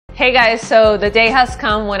Hey guys, so the day has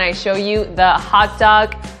come when I show you the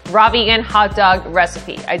raw vegan hot dog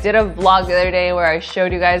recipe. I did a vlog the other day where I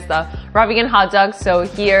showed you guys the raw vegan hot dog, so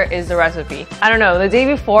here is the recipe. I don't know, the day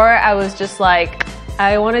before I was just like,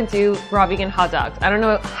 I want to do raw vegan hot dogs. I don't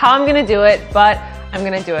know how I'm gonna do it, but I'm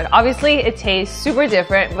gonna do it. Obviously, it tastes super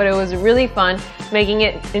different, but it was really fun making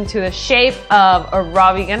it into the shape of a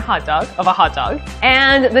raw vegan hot dog,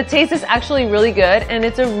 And the taste is actually really good, and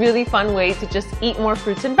it's a really fun way to just eat more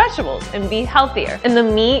fruits and vegetables and be healthier. And the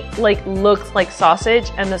meat looks like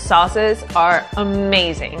sausage, and the sauces are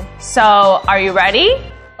amazing. So, are you ready?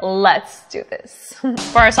 Let's do this.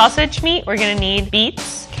 For our sausage meat, we're gonna need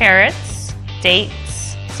beets, carrots,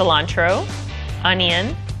 dates, cilantro,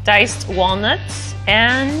 onion, diced walnuts,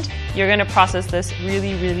 and you're gonna process this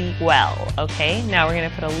really well, okay? Now we're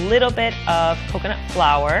gonna put a little bit of coconut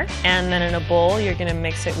flour, and then in a bowl, you're gonna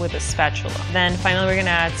mix it with a spatula. Then finally, we're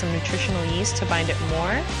gonna add some nutritional yeast to bind it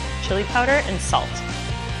more, chili powder, and salt.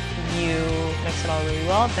 You mix it all really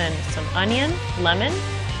well, then some onion, lemon,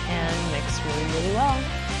 and mix really well.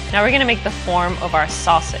 Now we're gonna make the form of our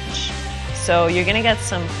sausage. So you're gonna get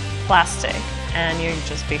some plastic, and you're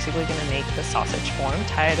just basically gonna make the sausage form,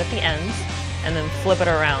 tie it at the ends, and then flip it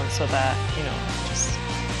around so that, it just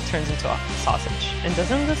turns into a sausage. And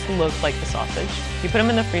doesn't this look like the sausage? You put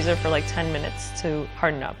them in the freezer for like 10 minutes to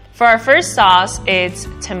harden up. For our first sauce, it's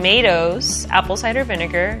tomatoes, apple cider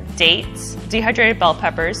vinegar, dates, dehydrated bell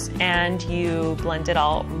peppers, and you blend it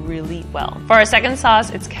all really well. For our second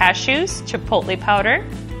sauce, it's cashews, chipotle powder,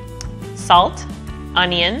 salt,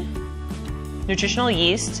 onion, nutritional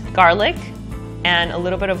yeast, garlic, and a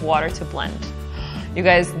little bit of water to blend. You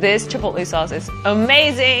guys, this chipotle sauce is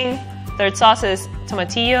amazing. Third sauce is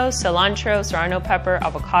tomatillo, cilantro, serrano pepper,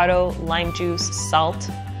 avocado, lime juice, salt.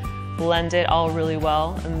 Blend it all really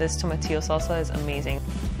well, and this tomatillo salsa is amazing.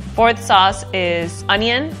 Fourth sauce is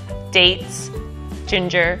onion, dates,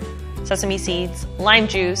 ginger, sesame seeds, lime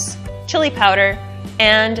juice, chili powder,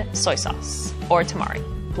 and soy sauce or tamari.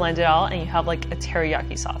 Blend it all and you have like a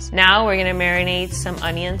teriyaki sauce. Now we're gonna marinate some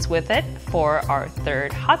onions with it for our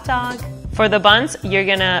third hot dog. For the buns, you're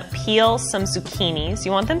gonna peel some zucchinis.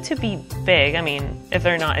 You want them to be big. I mean, if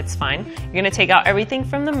they're not, it's fine. You're gonna take out everything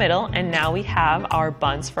from the middle, and now we have our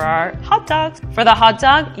buns for our hot dogs. For the hot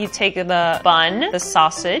dog, you take the bun, the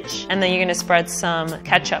sausage, and then you're gonna spread some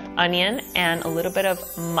ketchup, onion, and a little bit of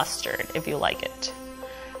mustard if you like it.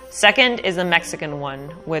 Second is the Mexican one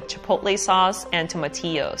with chipotle sauce and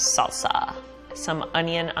tomatillo salsa. Some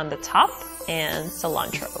onion on the top and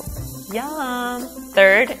cilantro. Yum!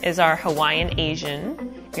 Third is our Hawaiian Asian.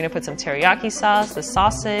 You're gonna put some teriyaki sauce, the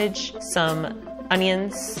sausage, some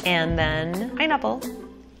onions, and then pineapple.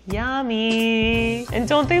 Yummy! And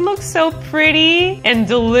don't they look so pretty and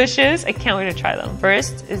delicious? I can't wait to try them.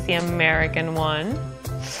 First is the American one.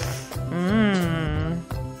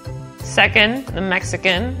 Second, the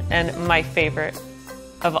Mexican, and my favorite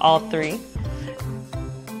of all three.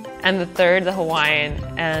 And the third, the Hawaiian,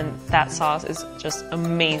 and that sauce is just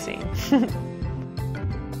amazing.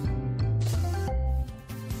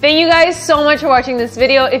 Thank you guys so much for watching this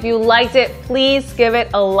video. If you liked it, please give it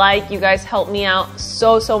a like. You guys help me out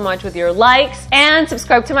so much with your likes. And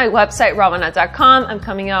subscribe to my website, ravanut.com. I'm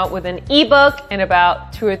coming out with an ebook in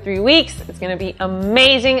about 2 or 3 weeks. It's gonna be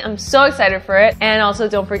amazing. I'm so excited for it. And also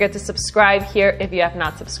don't forget to subscribe here if you have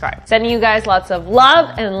not subscribed. Sending you guys lots of love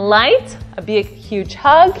and light, a big huge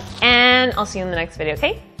hug, and I'll see you in the next video,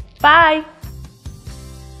 okay? Bye.